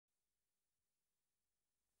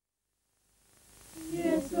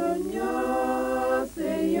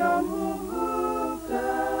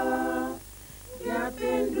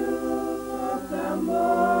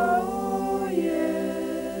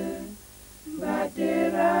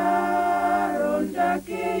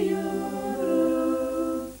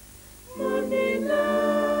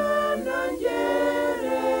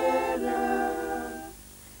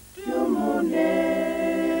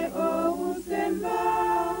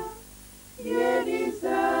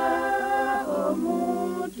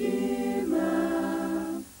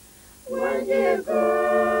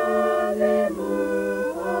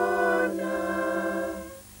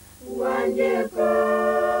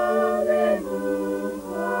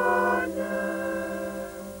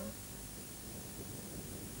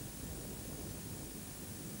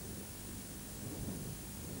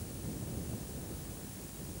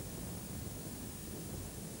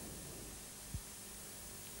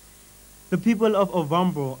The people of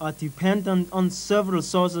Ovambo are dependent on several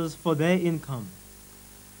sources for their income.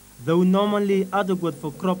 Though normally adequate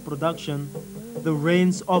for crop production, the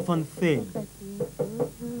rains often fail.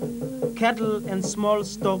 Cattle and small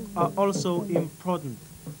stock are also important.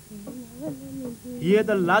 Here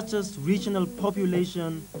the largest regional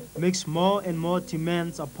population makes more and more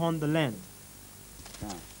demands upon the land.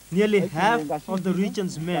 Nearly half of the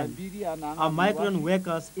region's men are migrant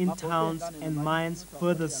workers in towns and mines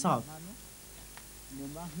further south.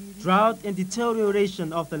 Drought and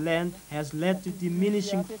deterioration of the land has led to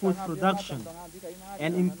diminishing food production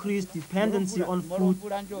and increased dependency on food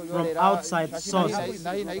from outside sources.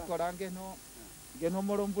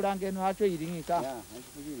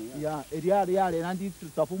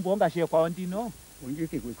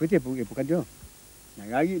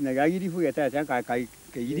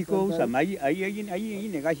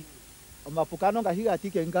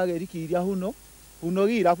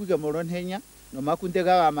 No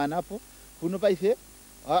makundega manapo kuno paife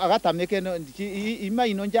agatameke no ima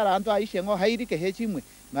inonjara anto aishengo hairi ke hechimwe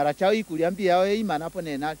mara chao ikuliambi yao imanapo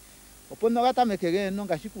nenali opono agatameke no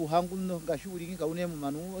ngashiku hangu no ngashuri ngikaune mu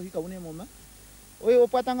manu hikaune moma oyo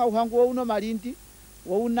opatanga uhangu uno malindi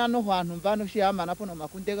wo unano hwantu mvano shiyama napo no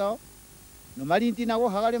makundega no malindi nawo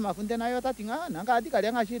hagale makunde nayo tatinga nanga adikali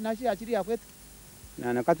ngashi nashi achiri yakwetu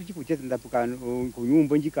na katuchi kucheza ndapuka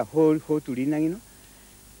kunyumbo njika ho tulina ngino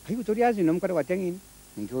hayu toriazi no mukara watengini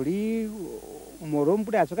ndori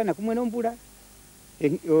morombura asokana kumwena mbura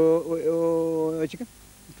chika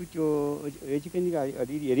tucho chikendika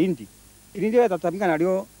adiri erindi atatamika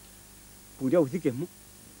nalyo kuja usikemo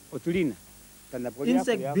otulina.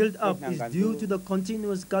 Insect build-up is due to the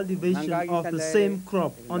continuous cultivation of the same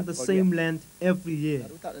crop on the same land every year.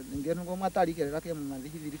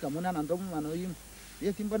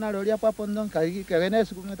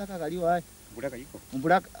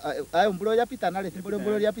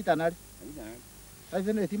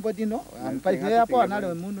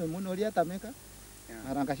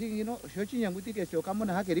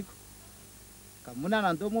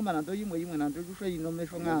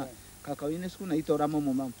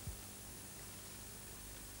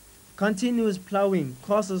 Continuous plowing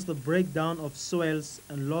causes the breakdown of soils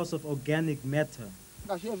and loss of organic matter.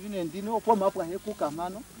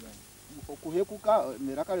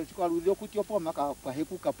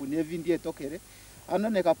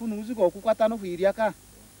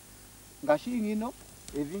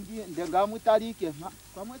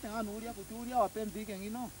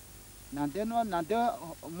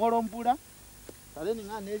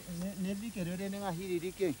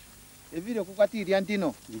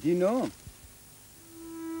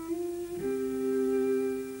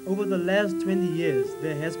 Over the last 20 years,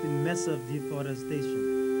 there has been massive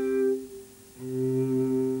deforestation.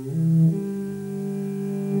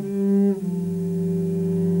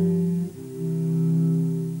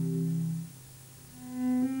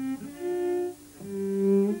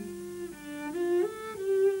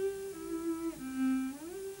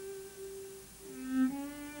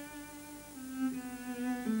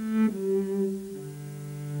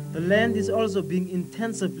 The land is also being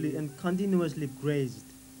intensively and continuously grazed.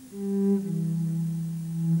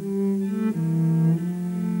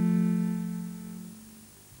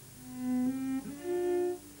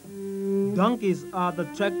 Donkeys are the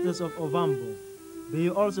tractors of Ovambo. They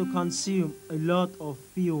also consume a lot of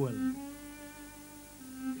fuel.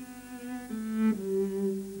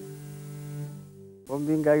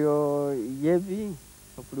 Ombingayo yevi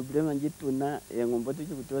problema njituna engomboto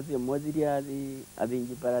chikutosi moziri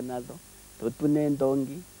avinji para nazo totune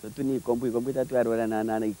ndongi totuni ikombu tatu arwala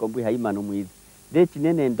na ikombu haimano mwizi de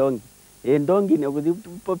chinene ndongi ne kuzi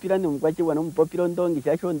popira ne mkwache wana mpopira ndongi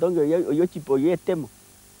shasho ndongi yo chipo yetemo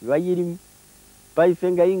yayiri pai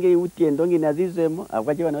fenga inge uti ndongi nazizemo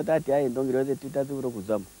akwache wana tati aye ndongi roze tutatu ro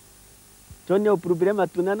kuzama chone problema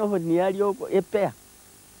tunano ho ni yalioko epea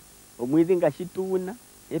omwizi ngashituna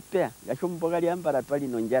epea gasho mbogali ambara twali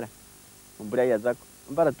nonjara mbura ya zako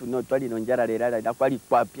ambara tuno twali nonjara lera da kwali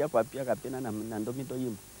kwapia kapena na ndomito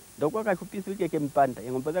yimo ndokwa kashupisi keke mpanda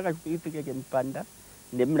engombe za kashupisi keke mpanda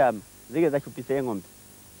ndemrama zige za shupisi engombe.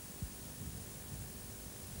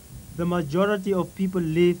 The majority of people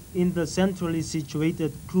live in the centrally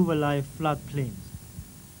situated Kruvalai floodplains.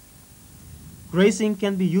 Grazing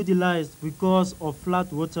can be utilized because of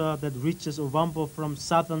flood water that reaches Ovambo from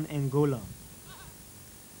southern Angola.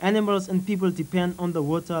 Animals and people depend on the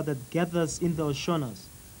water that gathers in the Oshonas,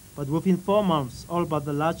 but within 4 months, all but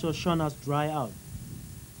the larger Oshonas dry out.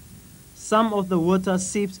 Some of the water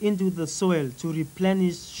seeps into the soil to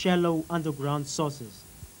replenish shallow underground sources.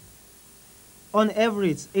 On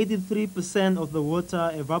average, 83% of the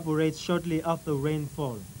water evaporates shortly after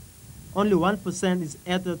rainfall. Only 1% is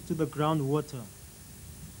added to the groundwater.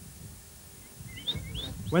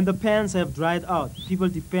 When the pans have dried out, people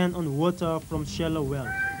depend on water from shallow wells.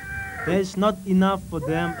 There is not enough for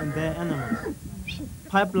them and their animals.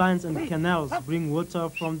 Pipelines and canals bring water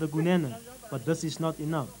from the Gunene, but this is not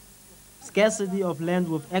enough. Scarcity of land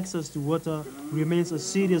with access to water remains a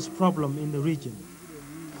serious problem in the region.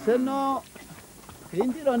 Seno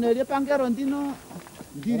indiro ne pangero ndino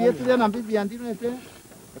ndiri tu Namibia ndino epe.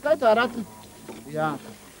 Kaito aratu. Ya.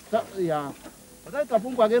 Ya. Kaito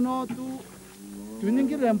pungwa geno tu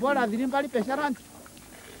tuningire mbora dhiri mbali pesharanti.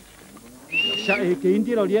 Ke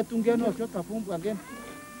indiro lietu ngeno sio tafumbwa ngeno.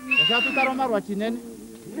 Sasa tutaromarwa chinene.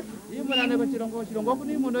 Imuna ne chirongo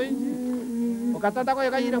kuni muno inji. Okatata ko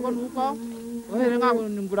yakayira ko nuko. Ohere nga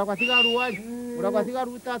ngura kwa tiga ruwali. Ngura kwa tiga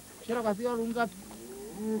ruta, shira kwa tiga runga.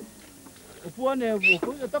 Upuone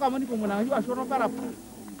buku toka moni kumuna hiyo ashoro para.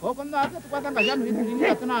 Oko na ata tukwata ngajanu hizi ndini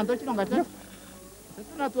atuna ando chironga cha.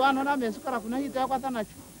 Tuna tuano na mesukara kuna hita kwa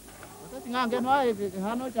tanacho. Tati ngange no ae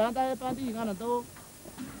hano chanda e pandi ngana to.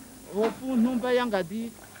 Opu numba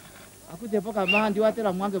yangadi. Akutepo kama ndi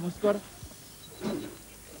watera mwange muskora.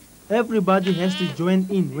 Everybody has to join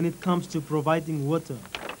in when it comes to providing water.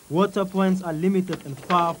 Water points are limited and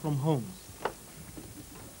far from homes.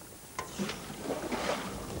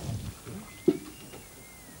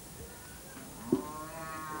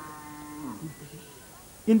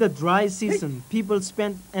 In the dry season, people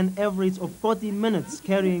spend an average of 40 minutes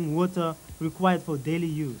carrying water required for daily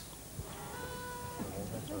use.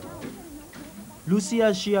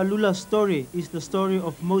 Lucia Shialula's story is the story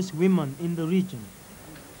of most women in the region.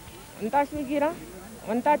 Ntasugira,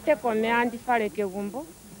 ontate kome andi fare ke gumbo,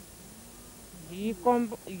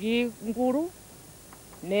 nguru,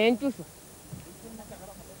 ne entuso.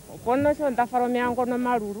 Okono so ntafaro meango no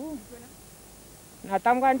maruru,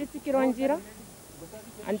 natango andi tikironjira,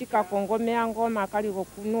 andi kakongo meango makali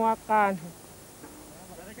gokunua kanhu.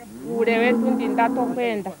 Ure wetu ndindato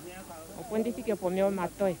kwenda, opondi fike pomeo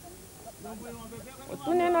matoe.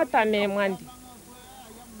 Otune no tame mwandi,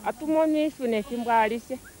 atumoni isu ne fimbwa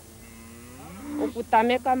alise.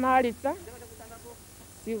 Okutameka maritsa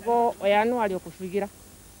sigo oyanu ali okusugira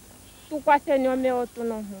tukwase nyome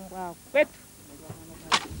otuno mbwa kwetu.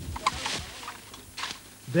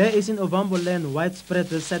 There is in Ovambo land widespread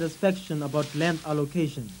dissatisfaction about land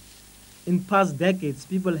allocation. In past decades,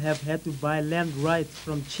 people have had to buy land rights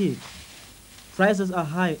from chiefs. Prices are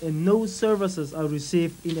high and no services are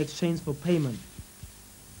received in exchange for payment.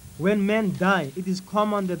 When men die, it is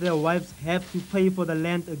common that their wives have to pay for the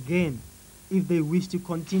land again if they wish to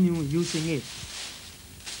continue using it.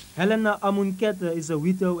 Helena Amunkete is a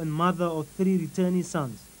widow and mother of 3 returnee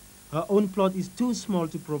sons. Her own plot is too small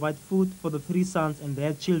to provide food for the 3 sons and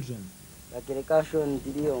their children.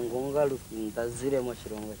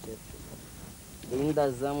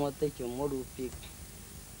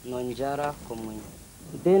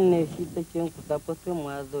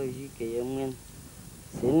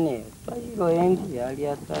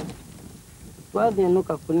 Twade no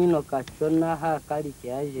kakunino kachona ha kali ke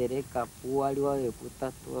ajere kapuali wa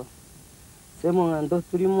eputato semo ngando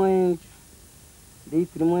turimo dei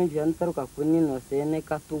turimo antaro kakunino sene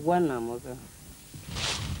katubwana moka.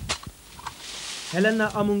 Helena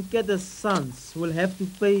Amunkete's sons will have to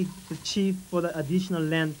pay the chief for the additional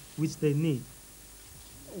land which they need.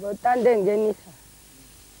 Gotande ngenisa.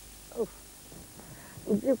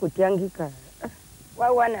 Uji kutiangika.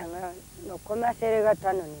 Wawana no koma serega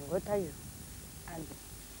tano ningotayo.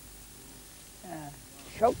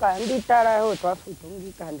 Shoka nditara ho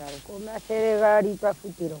twafutungi kandaro koma serega ri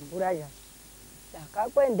twafutiro mburaya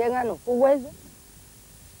akakwende no kuweza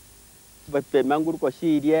Bape manguru ko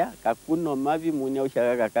shiria kakuno mavi munya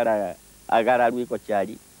ushaka kakara agara rwiko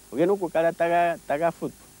chali ogeno kukala taga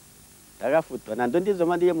futu na ndondi zo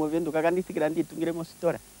mandiye movendu kakandisikira nditungire mo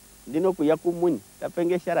stora ndino kuya kumuni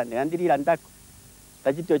tapengeshara ndandirira ndako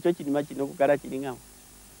tachito chochi ni machino kukala chilinga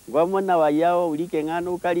ngwamona wayao ulike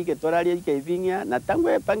ngano ukalike torali ke vinya na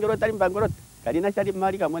tangwe pangero tali mbangorota kalina chali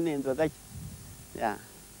mali kamone enzo tachi ya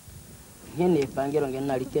hene pangero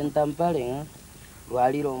ngena likenta mpale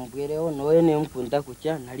lwaliro mbwereo noene mkunda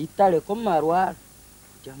kucha nalitale komarwa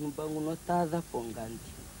janumba nguno taza pongandi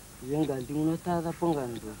yengandi nguno taza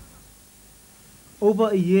pongandi. Over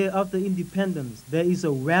a year after independence, there is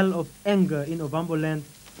a well of anger in Ovambo land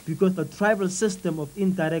because the tribal system of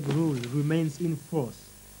indirect rule remains in force.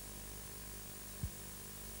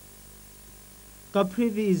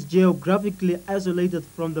 Caprivi is geographically isolated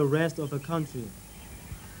from the rest of the country.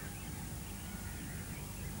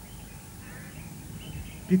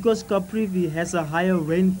 Because Caprivi has a higher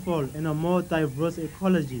rainfall and a more diverse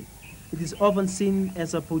ecology, it is often seen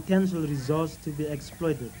as a potential resource to be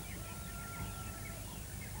exploited.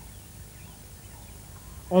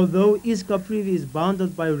 Although East Caprivi is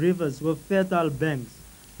bounded by rivers with fertile banks,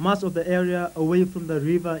 much of the area away from the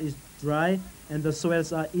river is dry and the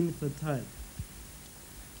soils are infertile.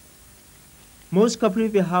 Most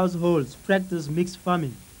Caprivi households practice mixed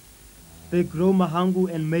farming. They grow mahangu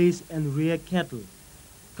and maize and rear cattle.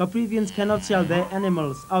 Caprivians cannot sell their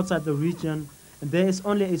animals outside the region, and there is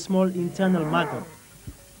only a small internal market.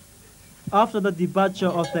 After the departure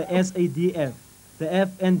of the SADF, the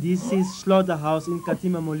FNDC's slaughterhouse in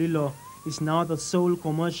Katima Molilo is now the sole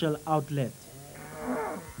commercial outlet.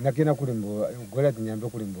 Nakina kulimbo gola tinyambe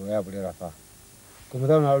kulimbo ya bulera fa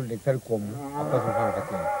kumuza na lecture komu apaso fa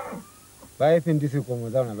katina ba FNDC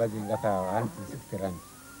kumuza na bazi ngata anti 60 rand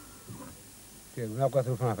te una kwa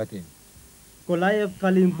fa katina. Kolaev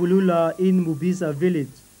Kalimpulula in Mubisa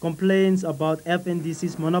village complains about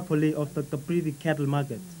FNDC's monopoly of the Caprivi cattle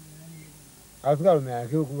market. Afika lume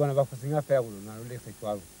akiwa kubana bakusinga fa kulo na lecture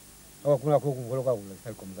kwalo akuna ko kungolo kwa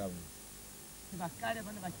lecture kumuza.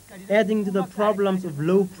 Adding to the problems of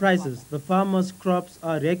low prices, the farmers' crops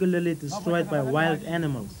are regularly destroyed by wild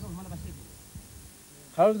animals.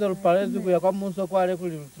 Halder parece que como muso kwale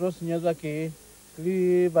kuli trouxe nyaza ke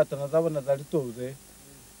kli batanga na dali toze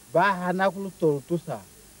ba hana kulu tusa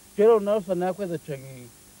pero no fana kweza chengi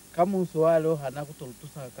kama muso walo hana kulu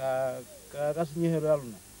tusa ka kasunyehero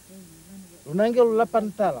aluna unangelo la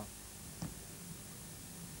pantala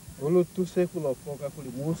ulu tuse kulo foka kuli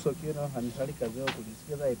muso kino hanisali kazeo kuli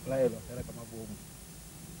sikeza iplaya lo kera kama bomu.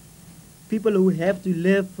 People who have to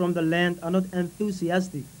live from the land are not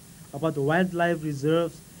enthusiastic about the wildlife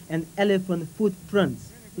reserves and elephant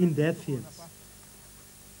footprints in their fields.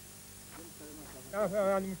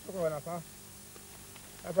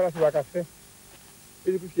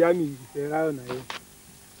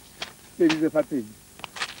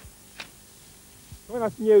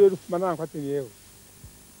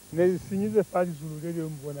 Nesinyuze fali zulugeli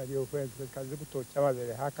mbona leo kwenza kazi kutocha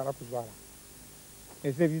wazele hakala kuzwala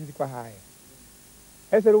ese binzi kwa haya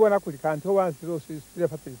ese ruwana kulikanto wansiro sisire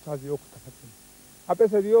fatiri twazi yo kutafatini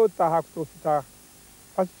apese riyo taha kutofita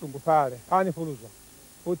fasitungu pale pani fuluzwa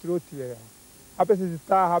utiroti ya apese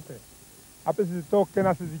zita hape apese zitoke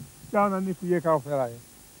na sizijana ni kuyeka ofera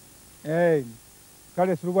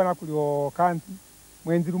kale ruwana kulio kanti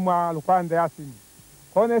mwenzi rumwa lukwande asini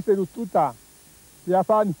kone se rututa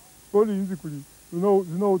yafani koli inzi kuli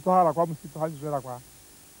zino utohala kwa msitu hajizwela kwa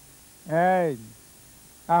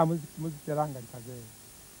muziki ranga nikaze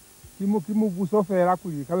kimu buso fera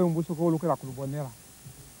kuli kabe mbuso ko lukela kulubonera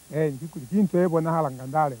ndikuli kintu ebona hala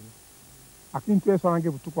ngandale akintu eswanange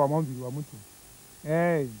butuko wa mambi wa mutu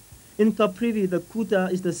In Caprivi, the Kuta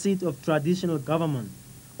is the seat of traditional government.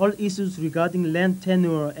 All issues regarding land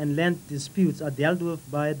tenure and land disputes are dealt with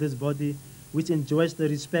by this body, which enjoys the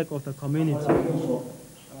respect of the community.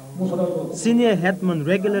 Senior headmen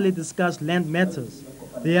regularly discuss land matters.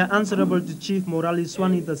 They are answerable to Chief Morali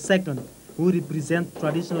Swani II, who represents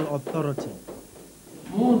traditional authority.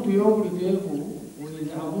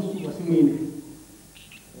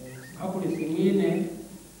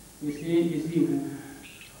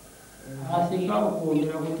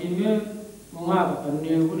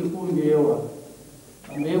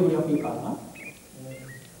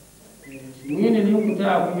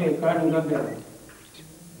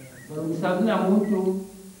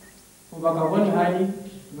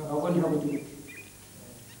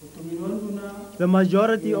 The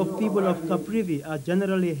majority of people of Caprivi are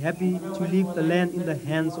generally happy to leave the land in the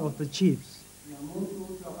hands of the chiefs.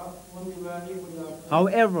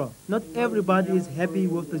 However, not everybody is happy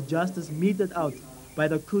with the justice meted out by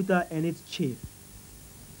the Kuta and its chief.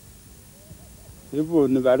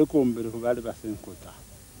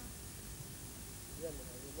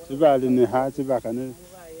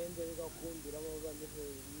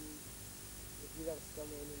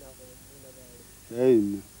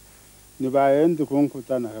 Nibaende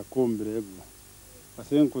kunkutana kakumbire ebu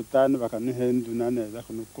basinkutana bakanihenduna neza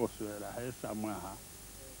kunukoswera hesa mwaha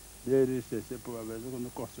deri sesepo babeze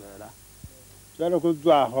kunukoswera cyaro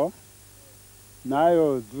kuzwaho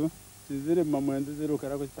nayo du tizire mamwende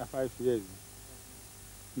zirukara ko 5 years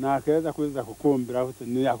nakeza kuza kukumbira kuti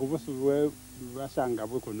ni yakubusuwe bashanga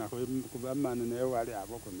bukuna kubamana nayo wali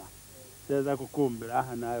abo kuna seza kukumbira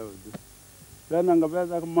aha nayo du bana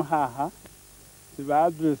ngabeza kumuhaha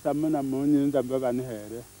sibadwe samana munyi ndamba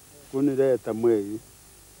banihere kunireta mweyi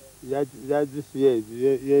ya zisiye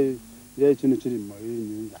ye chini chirimo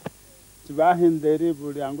yinyinda sibahindere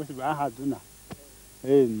buri ango sibahaduna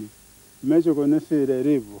mecho konesire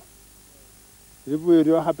rivu rivu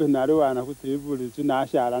ilio hape naliwana kuti rivu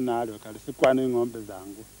litinashala nalyo kalisikwane ng'ombe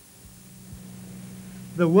zangu.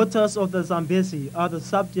 The waters of the Zambezi are the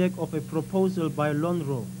subject of a proposal by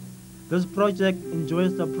Lonro. This project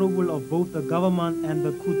enjoys the approval of both the government and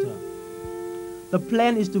the Kuta. The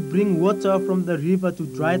plan is to bring water from the river to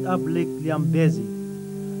dried up Lake Liambezi.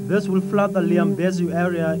 This will flood the Liambezi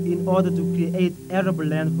area in order to create arable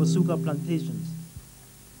land for sugar plantations.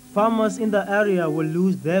 Farmers in the area will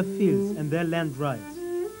lose their fields and their land rights.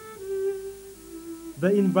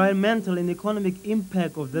 The environmental and economic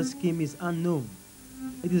impact of this scheme is unknown.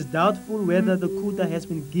 It is doubtful whether the Kuta has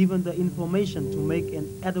been given the information to make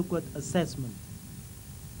an adequate assessment.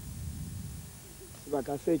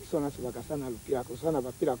 Sibakase kisona sibakasana lupira kusona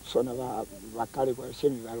bapira kusona bakale kwa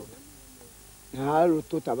shemi balona. Na halu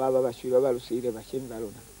tota baba bashira balusire bashemi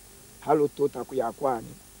balona. Halu tota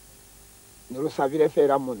kuyakwani. Nilusavire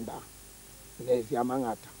fera munda. Nezi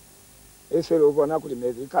amangata. Ese lubona kuli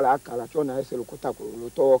mezi kala akala chona ese lukuta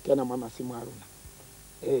lutoke na mama simu aruna.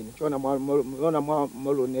 Nichona mwana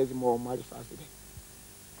molo nezi mwa mali fasile.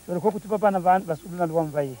 Chona kwa kutipa pana basuduna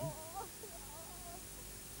luwamvaye.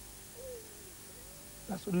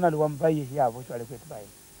 Basuduna luwamvaye yabo chwale kwetu baye.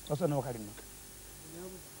 Soso na wakalima.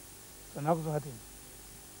 Sana kuzo hatini.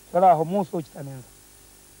 Chwala aho muso uchitanenza.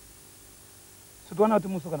 Sutuwana uti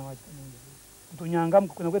muso kana wachitanenza. Tunyanga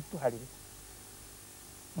mkukuna kwetu tuhalile.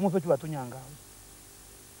 Muso chwa tunyanga.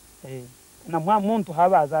 Na mwa muntu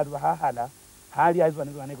haba azadu hahala. Hali aizwa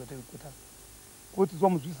nilwa nego kuta kuti zo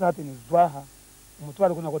muzwisa hati ni zwaha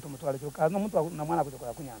mutwale kuna koto mutwale cyo kaza muntu na mwana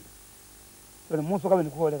kutoka kunyamba so muso kabe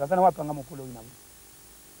nikuholeka sana wapanga mukulo ina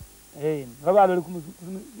ngaba loli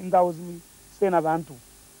indawo zimi sena abantu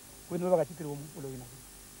kwene bakachitira mukulo ina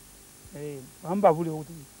bamba vule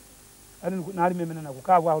kuti ani nali memena na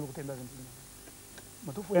kukabwa aho kutenda zintu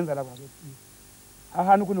mutufu enza laba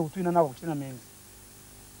aha nukuno kutwina nako kuchina menzi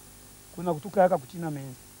kuna kutuka yaka kuchina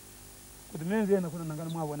menzi kuti menzi ena kuna nangana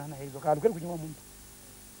mwabona na hizo kali kweli kunywa muntu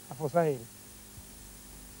afosa hili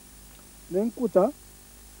nenkuta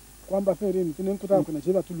kwamba ferini tinenkuta kuna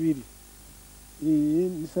chiba tulwiri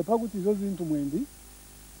nisepa kuti zo zintu mwendi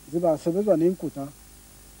ziba sebezwa nenkuta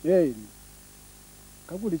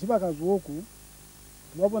kakuli chiba kazuoku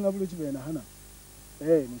tubabona bulu chibena hana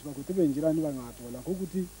nishiba kuti benjira ni bangatola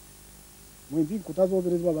kokuti mwendi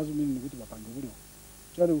kutazoberezwa bazumini kuti bapange bulu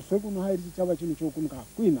chale useku no hairi chaba chino chokumka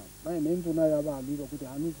kwina baye nento nayo abalirwa kuti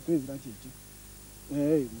hanu tezira chichi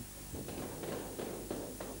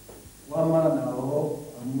wamara nawo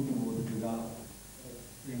amuntu mudutira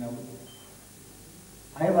ina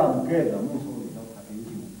aiba mukeza muso ina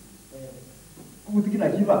kapinji kuti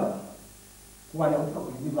kina chiba kuwana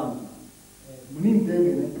ukakuzibanga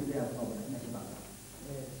munimtenge ne kuti afa na chiba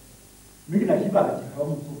mikina chiba chikawo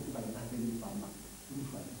muso kuti bakateni pama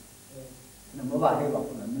na mabare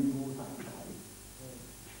bakuna mindu sakari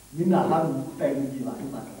mina haru kutaini jiwa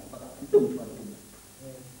maka itu mfano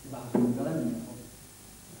ba ngala ni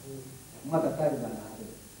maka tari bana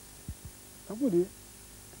kakuli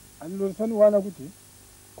anilosani wana kuti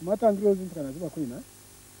kumata ngiro zintu kana ziba kwina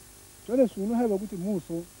chone sunu heba kuti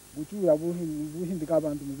muso buchura buhindika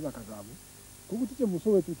abantu muziba kazabo kukuti che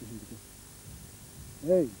muso wetu tuhindike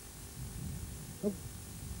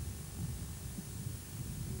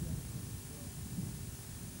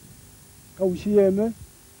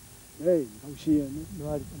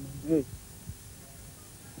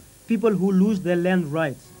People who lose their land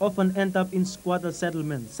rights often end up in squatter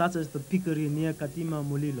settlements such as the Pikiri near Katima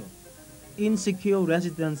Mulilo. Insecure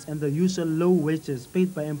residents and the usual low wages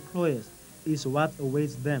paid by employers is what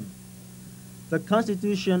awaits them. The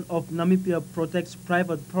Constitution of Namibia protects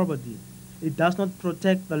private property. It does not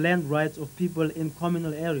protect the land rights of people in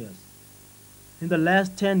communal areas. In the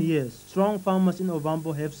last 10 years, strong farmers in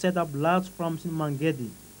Ovambo have set up large farms in Mangedi.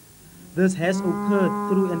 This has occurred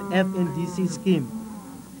through an FNDC scheme,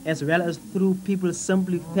 as well as through people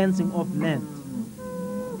simply fencing off land.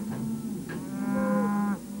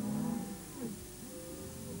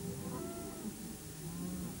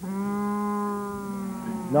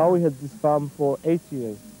 Now we had this farm for 8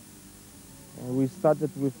 years. We started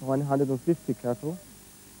with 150 cattle.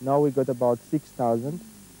 Now we got about 6,000.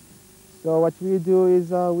 So what we do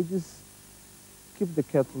is we just keep the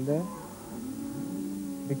cattle there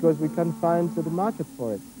because we can't find the market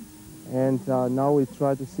for it. And now we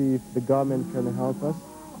try to see if the government can help us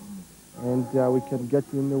and we can get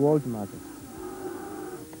in the world market.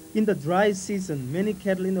 In the dry season, many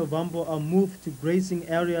cattle in Ovambo are moved to grazing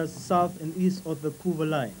areas south and east of the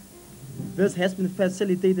Kuvalai. This has been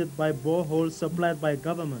facilitated by boreholes supplied by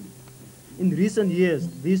government. In recent years,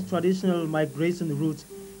 these traditional migration routes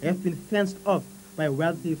have been fenced off by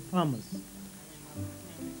wealthy farmers.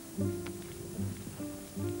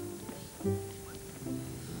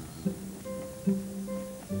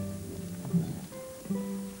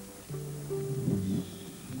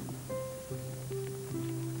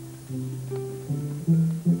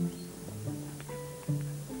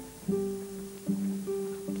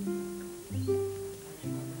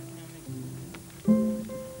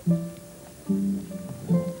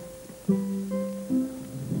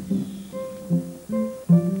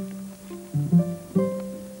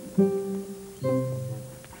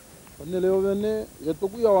 Leo vene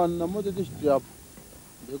yetokuya wana mote tishtiapo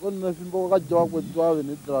ndeko nimefimbo kajawa kwetu ave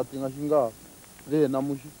nedrati ngashinga le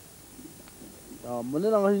namushi ya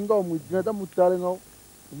monena ngashinga omwitina ta mutale ngao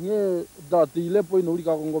nye dati ilepo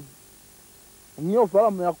inolika kongo nye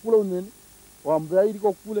ofala me yakula unene wambya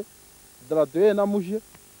iliko kule drati ye namushi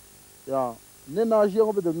ya nena ashie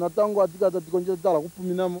ngo bede natango atika tatikonje dala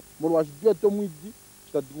kupuminamo molo ashidwe to mwidi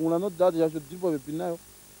tatikungula no dati yasho dipo bepinayo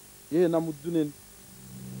ye namudunene.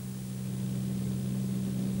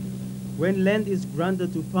 When land is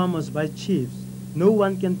granted to farmers by chiefs, no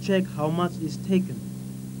one can check how much is taken.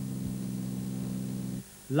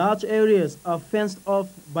 Large areas are fenced off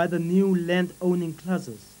by the new land-owning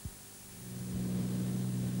classes.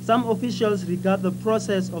 Some officials regard the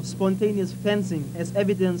process of spontaneous fencing as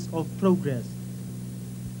evidence of progress.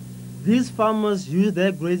 These farmers use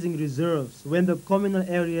their grazing reserves when the communal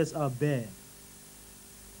areas are bare.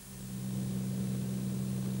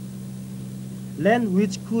 Land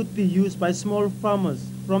which could be used by small farmers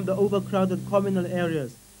from the overcrowded communal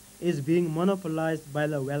areas is being monopolized by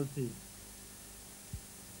the wealthy.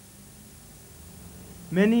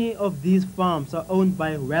 Many of these farms are owned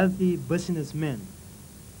by wealthy businessmen.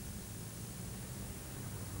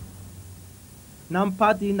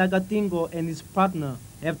 Nampati Nagatingo and his partner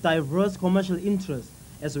have diverse commercial interests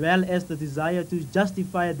as well as the desire to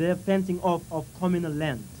justify their fencing off of communal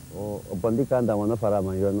land.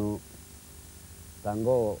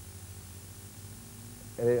 Tango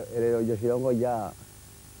Yoshilongo ya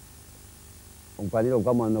umpanilo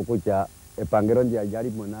kama no kucha epangero ndia jari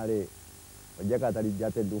monare ojaka tali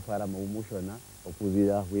jate du fara mumushona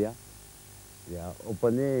okuzira huya ya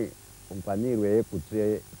opone umpanirwe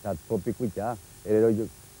kutre ta topic kucha erero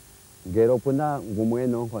ngero puna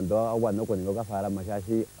ngumweno kondo awano koningo ka fara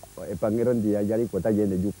mashashi epangero ndia jari kota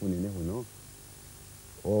yende jukunene huno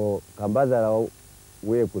o kambazara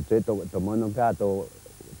we kutre to mono kato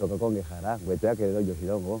toka konge khara ngweto yake lero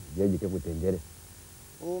Yoshilongo jeje ke kutendere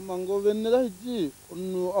o mango venera hiji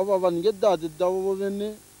onu ava vange dade dawo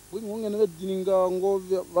vene wingongene vedininga ngo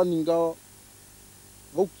vaninga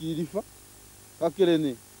vokirifa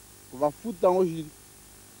kakelene vafuta ngo jiri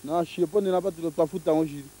na shepo ne napatilo tafuta ngo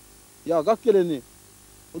jiri ya kakelene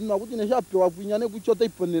onu akuti ne shape wa kunyane kuchota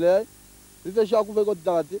iponele vive shaku veko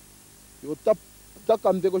dade yo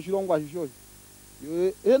takamde ko Shilongo ashisho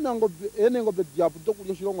enengo be diapu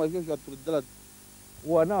tokulyo Shilongo ashisho atudala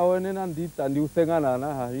wana one nandita ndi usengana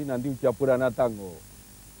na hari nandi uchapura na tango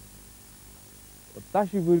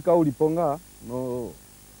tashi virka uliponga no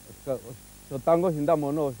so tango sinda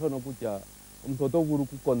mono so no kucha mtoto vuru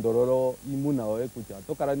kukondororo imuna oe kucha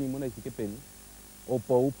tokara ni imuna isikepeni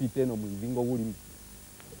opo upite no mwingo uli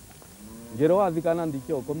ngero azikana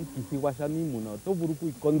ndikyo komkisi washani imuna to vuru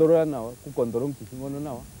kukondorora nawa kukondoro mkisi ngono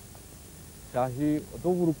nawa tashi to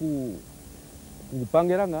vuru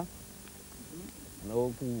kupangeranga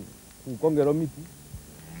no kukongero miti.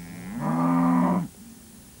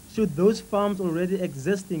 Should those farms already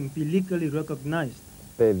existing be legally recognized?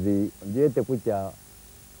 Pevi diete kucha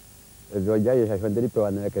vyojaye shashonderi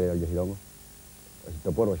pewa na kele Yoshilongo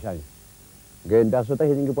toporo shani ngenda sota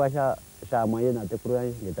hiringi pasha sha maye na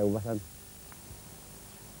tekurai ngeta ubasan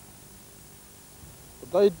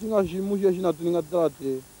taitinga shimushe shina tuninga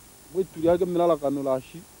trate mwitu yake milala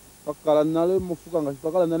kanulashi pakala nale mofuka ngashi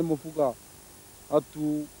pakala nale mofuka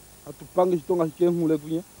atu pangi shitonga shikengule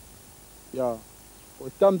kunya ya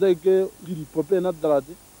otamza ke liri pope na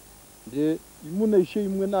drate de imune ishe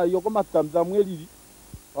imwe na yoko matamza mwe liri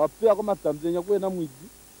ape ako matamza nya kwena mwidi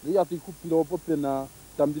le ya tikupira pope na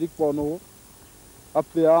tamdiri kono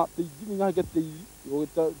ape a te dimi nga ke te yo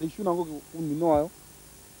te shuna ngo kunino ayo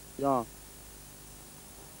ya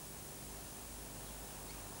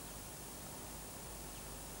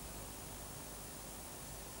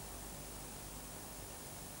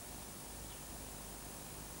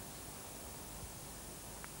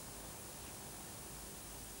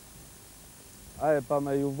ae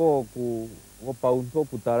pama yuvo ku paunto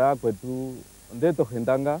kutara kwetu ndeto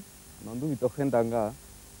hendanga nandu vito hendanga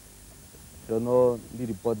sono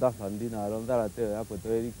ndiripoda fandi na ronda la te ya kwetu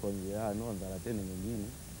eri konye ya no ndara te ngini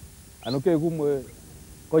anoke gumwe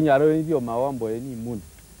konyaro ndio mawambo eni mun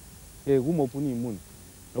ke gumo puni mun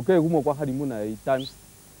noke gumo kwa hari muna itan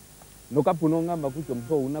noka punonga makucho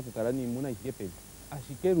mso una kukarani muna ikepe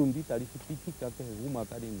ashikeru ndita lisipitika ke guma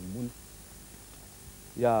kali ni mun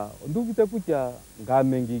ya nduvite kucha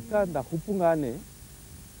ngamengika ndakupungane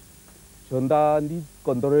chonda ndi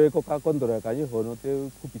kondorere ko ka kondorere kanye hono te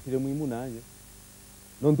kupitire muimuna anje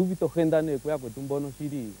no nduvito genda ne kwa kwetumbono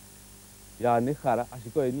shiri ya nehara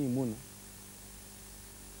ashiko eni muna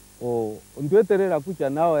o ndweterera kucha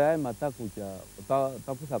nao ya mata kucha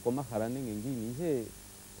takusa koma harane ngengini he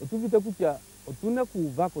otuvite kucha otuna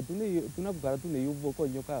kuvako tuna kugara tune yuvo ko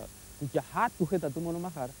nyoka kucha hatu heta tumono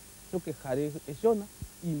mahara soke hare eshona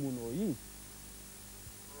imuno yi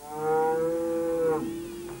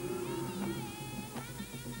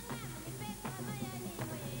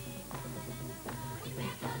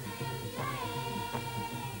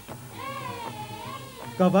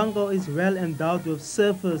Kavango is well endowed with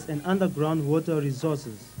surface and underground water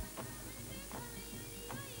resources.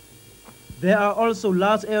 There are also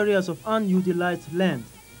large areas of unutilized land.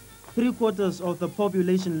 3/4 of the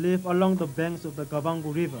population live along the banks of the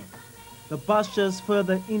Kavango River. The pastures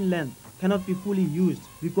further inland cannot be fully used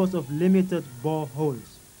because of limited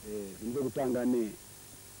boreholes.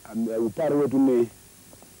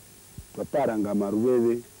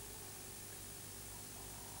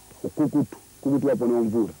 Kukutu wapo no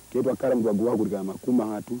mvura ketwa kara mtu agwa kulika makuma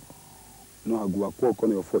hatu no agwa koko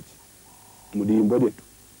no yofoti mudimbo detu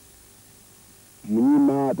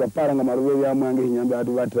munyima twaparanga maruwe ya mwange hinyambe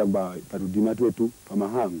hatu batraba patudima twetu pa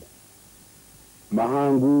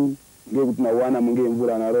mahangu nge kutunawana munge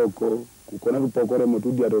mvura na roko kukona vipokore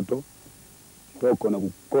motudi atoto toko na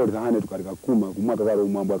kukori hane tukarika kuma kumwaka karo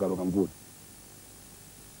mwambo akaroka mvura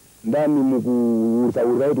ndani muku ursa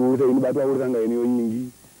ini batu ursa eneo nyingi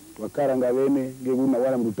twakaranga bene nge kuna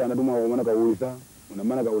wala mtutana tuma wamana ka ursa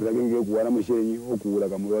unamana ka ursa nge kuwana mushenyi okura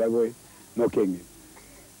kamurora kwe no kenge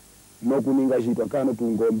no kuninga shitwa kano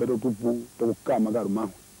tungombe to tupu to kukama karuma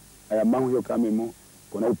aya mahu yo kamemo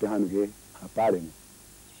kona upehanu ke apare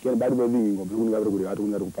kene bado bodingi ngombe kuninga bado kuri hatu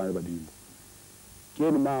kuninga kupanda badimbo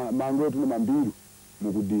kene mango tu mambiru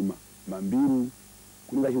mukudima mambiru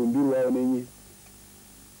kuninga shimbiru wao nenye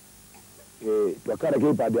twakara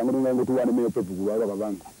ke padi yangu ngo tuwane meyo pepu kuwala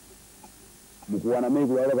kavango mukuwana meyo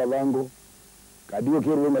kuwala kavango kadiwo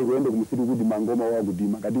kero wenga kuende kumsiru kudima ngoma wa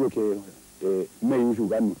kudima kadiwo ke meyo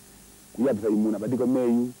shugano kuyapisa imuna badiko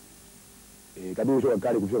meyo kadiwo shoka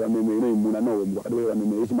kale kushoka meyo ino imuna no mwa kadiwo wa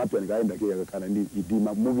meyo isi mapya nikaenda ke kana ndi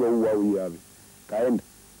idima muvi wa uwa yabe kaenda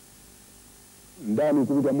ndani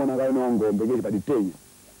kukuta mwana kae no ngombe keshi paditenye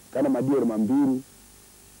kana madiero mambiru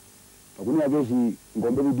pakuni ageshi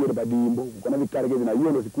ngombe bidiero badimbo kukona vikare ke na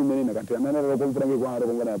yondo sikume na katana na roko mfrange kwa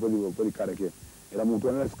haro ngana poli kare ke era mtu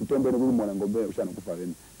ana sikutembe no kumona ngombe ushana kufa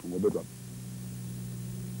veni ngombe tu.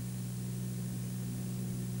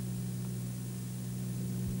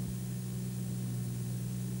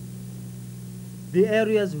 The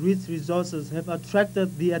area's rich resources have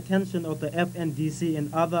attracted the attention of the FNDC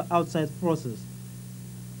and other outside forces.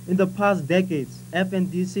 In the past decades,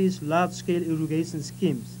 FNDC's large-scale irrigation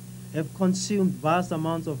schemes have consumed vast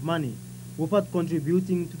amounts of money without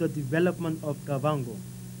contributing to the development of Kavango.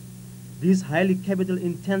 These highly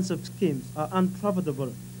capital-intensive schemes are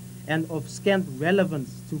unprofitable and of scant relevance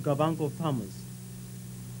to Kavango farmers.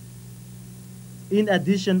 In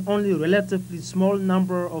addition, only a relatively small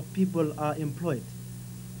number of people are employed.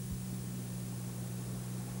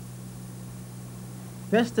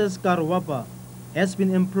 Festus Karwapa has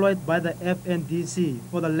been employed by the FNDC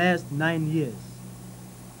for the last 9 years.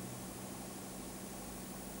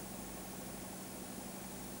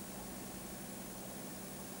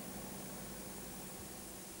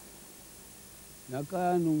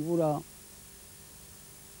 Naka nungura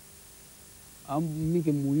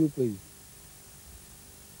mike muyu kwezi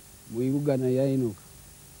muyugana yainuka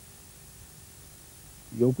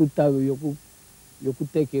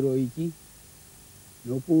yokutekero iki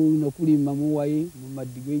nokulima muwayi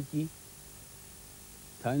mumadigo iki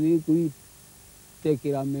tani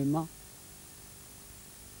kuitekera mema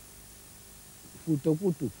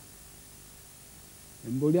futokutu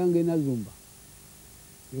emboli yange nazumba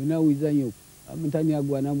yona wiza nyoku amtani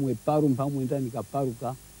agwana mwe paru mpamwe ntani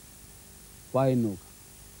kaparuka kwa enoka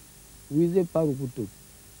wize paru kutu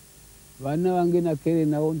vana vange na kere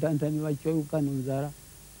nao ntantani vachoyuka nonzara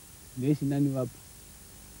nesi nani vapa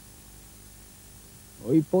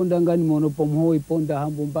oiponda ngani mono pomho oiponda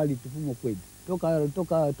hambo mbali tufumo kwedi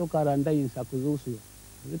toka randa insa kuzusu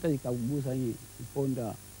zita ikagusa nyi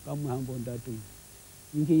iponda kamwe hambo ndatu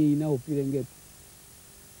ingi ina opire ngepo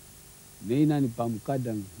neina ni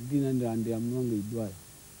pamkadang dina ndande amnonga idwala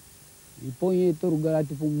iponye to rugala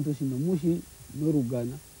tipo mtu sino mushi no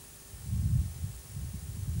rugana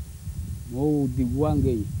mo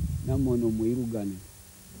digwange na mono muirugane.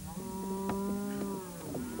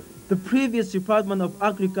 The previous Department of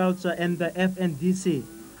Agriculture and the FNDC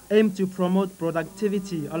aimed to promote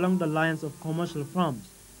productivity along the lines of commercial farms.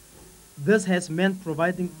 This has meant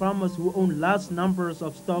providing farmers who own large numbers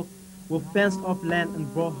of stock with fenced-off land and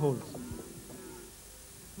boreholes.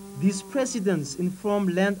 These precedents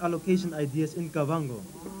informed land allocation ideas in Kavango.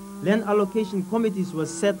 Land allocation committees were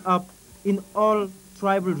set up in all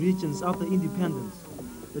tribal regions after independence.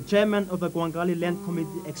 The chairman of the Kwangali Land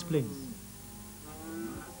Committee explains.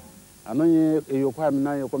 Anoye eyokwa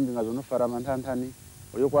mina yokombinga zono farama ntantani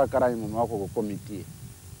oyokwa karai mu mako ko committee.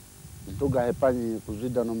 Ntuga hepanyi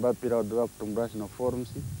kuzida nomba pira odoa kutumbrashi no forums.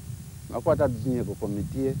 Makwata dzinye ko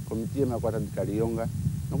committee makwata dikaliyonga.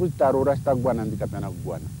 Nokutarura stagwana ndikapena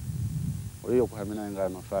kugwana. Oyo kuhamina nga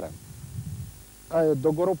no farama. Ayo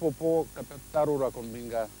dogoro popo kapetarura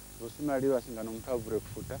kombinga zosimaliwa singano mtavure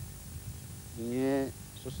kufuta. Nye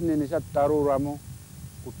sosinene sha tarura mo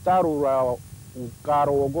kutarura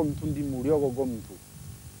ukaro wogo mtu ndi mulio wogo mtu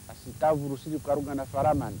asitavuru sili karuga na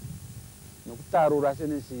faramani nokutarura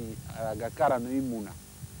senesi agakara no imuna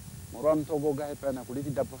moro mtogo ga hepana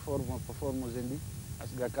kulitida performance zendi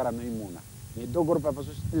asigakara no imuna ni dogoro papa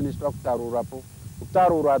sosinene sto kutarura po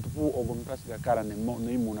kutarura tupu ogo mtu asigakara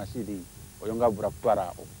no imuna sili oyonga vura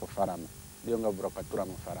kutwara ko farama oyonga vura kwatura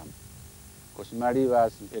mo farama kosimaliwa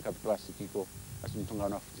simpeka pitwa sikiko asimtunga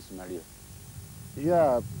na futi simaliwa.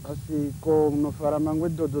 Ya, asi ko no farama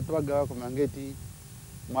ngwedo dotwaga ko mangeti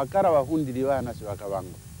mwakara wahundiri wana si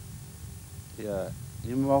wakabango. Ya,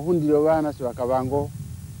 ni wahundiri wana si wakabango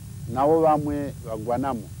nawo bamwe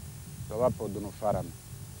bagwanamo babapo dono farama.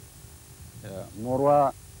 Ya,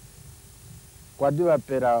 morwa kwa diwa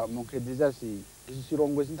pera mokediza si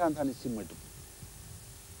isirongwe sintantani simwetu.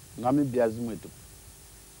 Namibia zimwetu.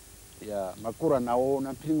 Ya, makura nawo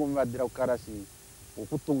na pingo mbadira ukarasi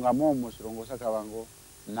ukutunga momo sirongo sakabango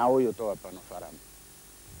nawo yotowa pano farama.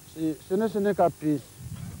 Sene kapi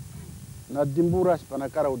na dimbura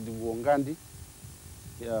sipanakara udimbu ngandi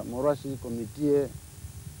ya morasi komitie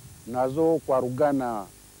nazo kwa rugana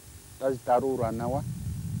tazi tarura nawa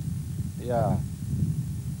ya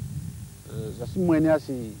zasimwene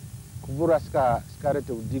asi kuvura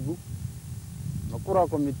skarete udigu makura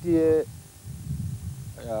komitie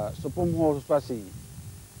ya sopomho swasi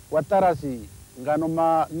watarasi ngano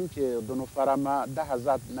ma nche dono farama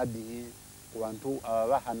dahazat nadi kuantu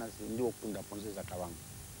abahana ndio kunda ponze za kawango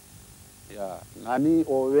ya nani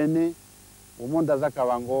owene umonda za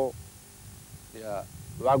kawango ya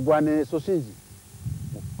wagwane sosinzi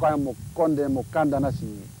mukonde mukanda nasi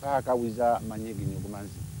paka wiza manyegi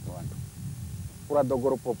nyogumanzi mwandu kura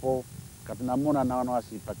dogoro popo katina mona na wana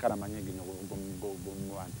wasi pakara manyegi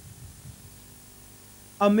nyogumanzi.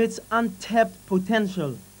 Amidst untapped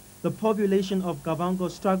potential, the population of Kavango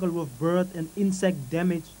struggle with bird and insect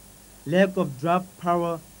damage, lack of drought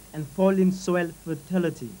power, and falling soil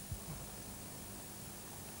fertility.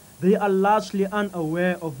 They are largely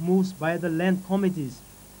unaware of moves by the land committees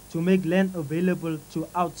to make land available to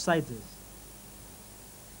outsiders.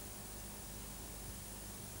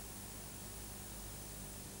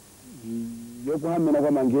 Yokuhamena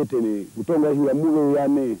kwa mangete ni kutonga hila muwe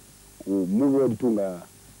yane muwe ditunga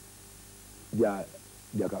ja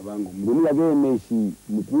Kavango mguni ya geneshi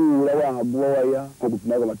mkuu ula wangabua waya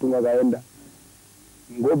kukutunaga matunga kaenda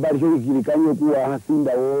ngo barisho kikirikanyo kuwa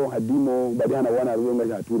hasinda wo hadimo badihana wana ruwenga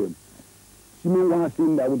cha ture simungu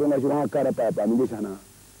hasinda kutonga shura hakara papa mingesha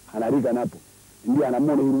hanarika napo ndi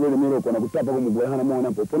anamona hiruwele mero kona kutapa kwa mgwe hana mona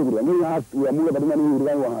napo pole kutuka ngini hasu ya mula badima ni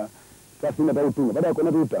hiruwele wa hasinda pa utunga bada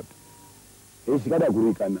kona tutapa eshi kada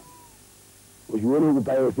kurikana ujuwele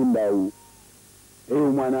hukupayo sinda u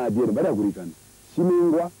umwana ajere bada kurikana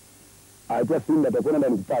simingwa aitwa sinda takona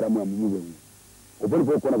ndani kupara mwa mumuwe oponi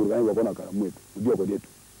po kona kurikana kwa kona kala mwetu udio kwa detu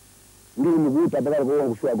ngini mguta bakala kwa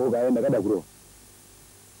kushua kwa kaenda kada kuro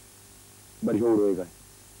bari shoro eka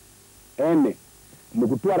ene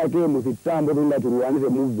mukutwara ke musitambo tunda turuanze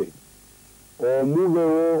muve o muve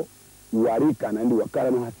wo warika na ndi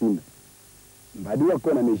wakala no hasinda mbadi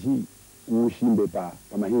wakona neshi ushimbe pa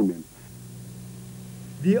mahime.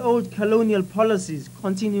 The old colonial policies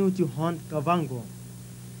continue to haunt Kavango.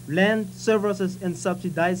 Land, services, and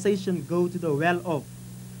subsidization go to the well-off,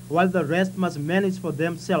 while the rest must manage for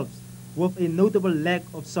themselves, with a notable lack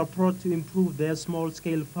of support to improve their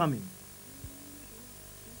small-scale farming.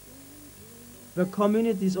 The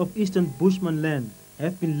communities of Eastern Bushman land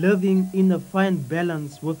have been living in a fine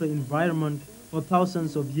balance with the environment for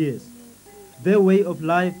thousands of years. Their way of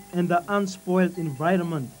life and the unspoiled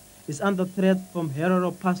environment is under threat from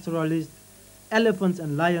herero-pastoralists, elephants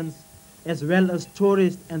and lions, as well as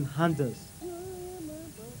tourists and hunters.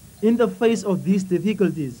 In the face of these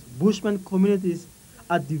difficulties, Bushman communities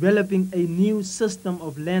are developing a new system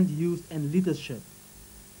of land use and leadership.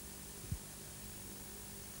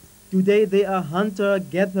 Today, they are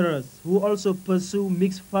hunter-gatherers who also pursue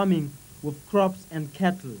mixed farming with crops and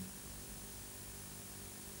cattle.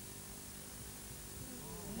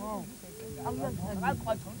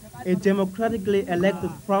 A democratically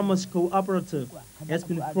elected farmers cooperative has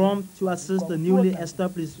been formed to assist the newly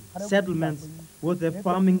established settlements with their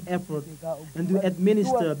farming efforts and to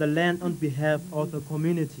administer the land on behalf of the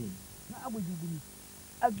community.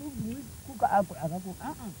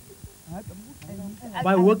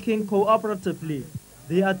 By working cooperatively,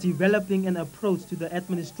 they are developing an approach to the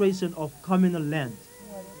administration of communal land.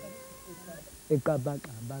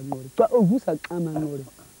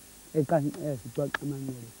 The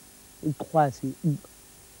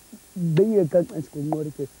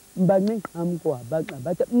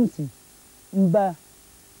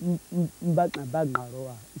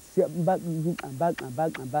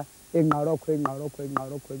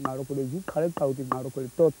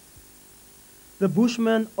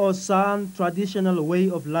Bushman or San traditional way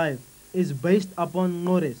of life is based upon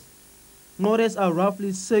Nores. Nores are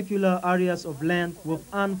roughly circular areas of land with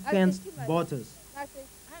unfenced borders.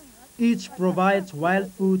 Each provides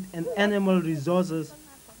wild food and animal resources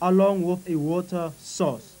along with a water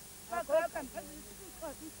source.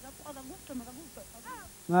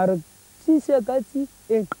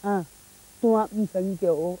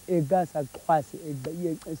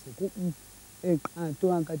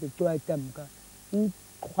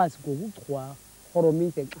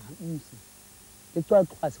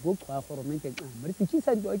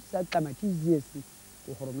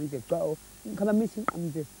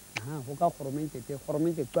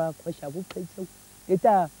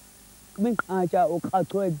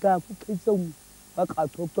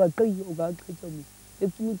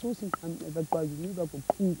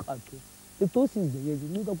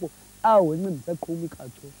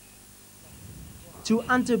 To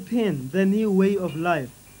underpin the new way of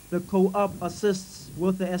life, the co-op assists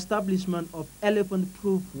with the establishment of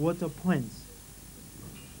elephant-proof water points.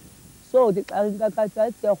 So the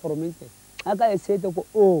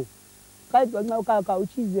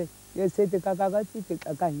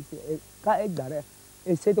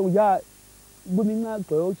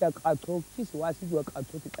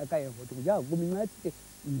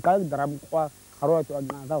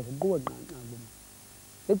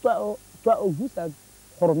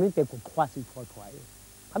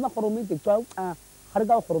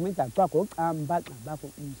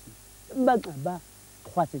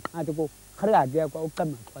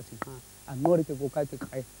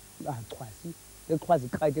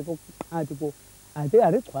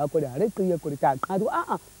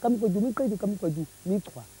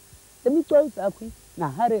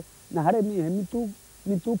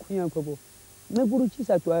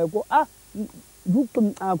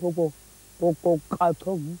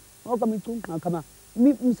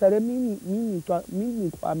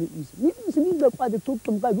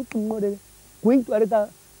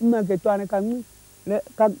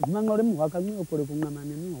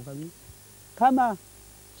kama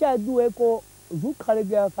chadueko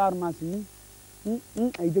zukhalegia pharmacy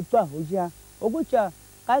aidetwa hoja ogocha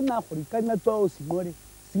kana khori kana to simore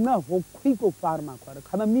sina ho kwiko pharma kwara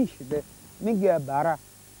kama mishide migia bara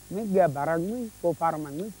ngui ko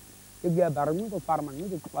pharma ngui migia bara ngui ko pharma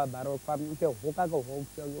ngui ko bara pharma te hoka ko ho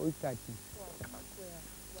oitati.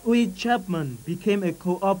 Ui Chapman became a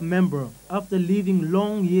co-op member after living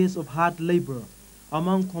long years of hard labor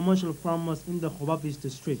among commercial farmers in the Hobabis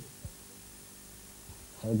district.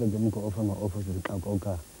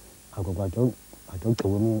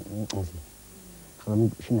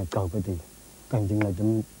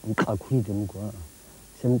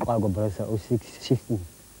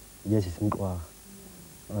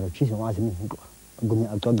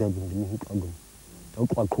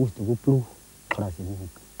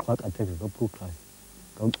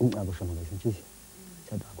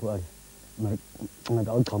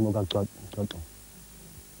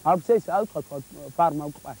 Abses out farm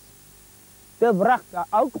out class. The wrack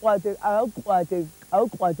out quite,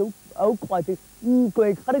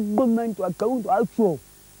 quick, hard woman to account out show.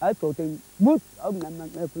 I thought him, most of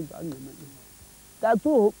them that's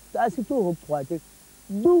it too quite.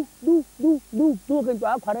 Do into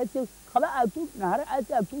our corrective. I took Nara, I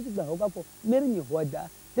took the Hogapo, Mary Hoda.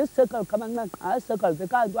 This circle coming on, I circle the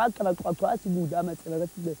car, I come across the Budama,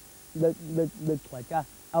 the Twacha.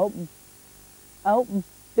 au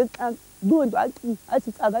duan to ai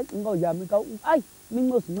si tsaga ngo ya mi ka ai mi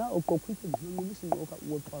mo sina o ko ku mi mi sina o ka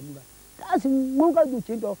wo to am ga ta si mo ka du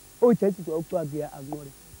chindo o che ti to agia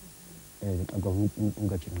agore agwa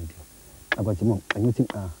nga chindo agwa ti mo anyu tin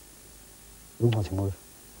lu mo chi mo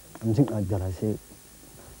am tin dala se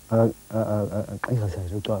ai ga sa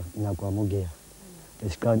to na kwa mo ge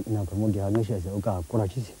eska na kwa mo ge na she o ka ko na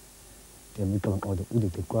chi si te mi ka o de u de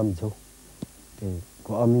kwa mi zo te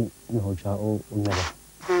ko ami mi ho cha o na ba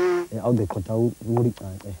au de ko tau muri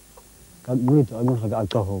ka muri to ami ga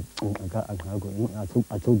ka ho ka ko ni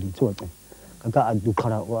a tu di to ka adu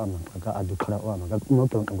khara o ama ka adu khara o ama ka mo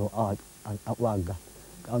to ko wa ga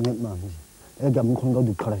ka ne ma mi e ga mo ko ga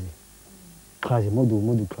du khara khara mo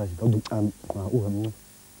du khara ka du am ma u ham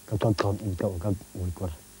ka u ta ka u ko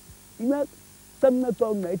ina tam na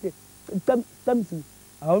to na ite tam si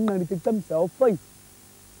au na ite tam sa o fai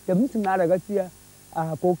tam si na ga tia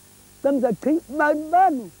ko tam sa kai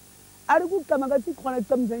man ariku kamagati kwana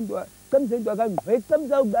tamzendo ga he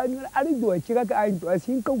tamza ga ni ari do chiga ka ai do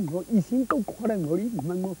sin ko no I sin ko kwana ngori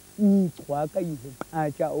mango ni twa ka I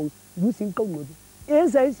a cha o du sin ko no e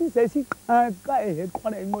sai si a ka e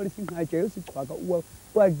kwana ngori sin a cha si twa ka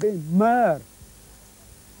wa de mar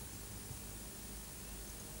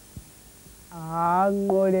a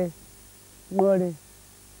ngore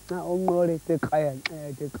na o ngore te kaya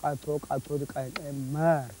te ka to te kaya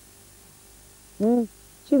mar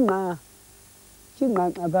Chinga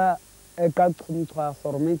aga eka twa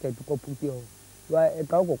formé ke ko putio wa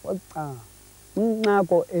eka ko na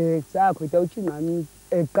ko tsa ko tau chinga ni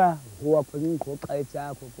eka ho ko ni ko ka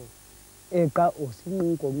tsa ko eka o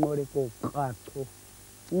sin ko ngore ko ka to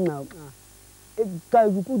na ka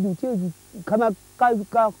ku du tie kama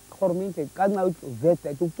ka formé ke ka na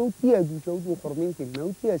vete to tie du formé ke na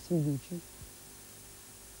tie si du chi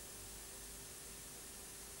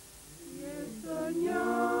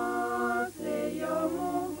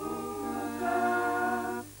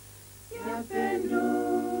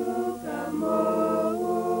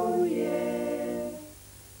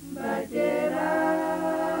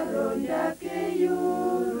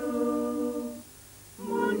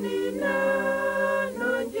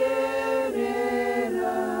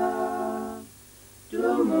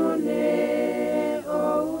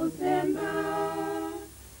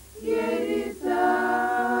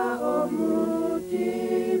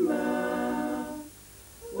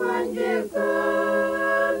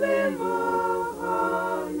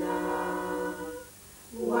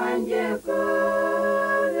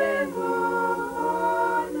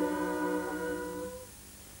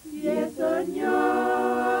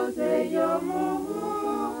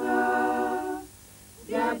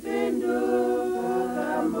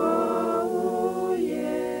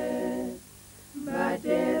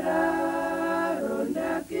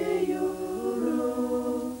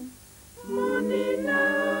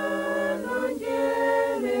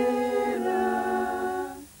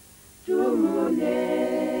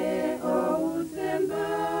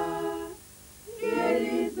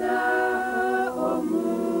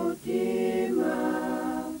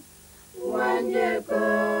Wanjeko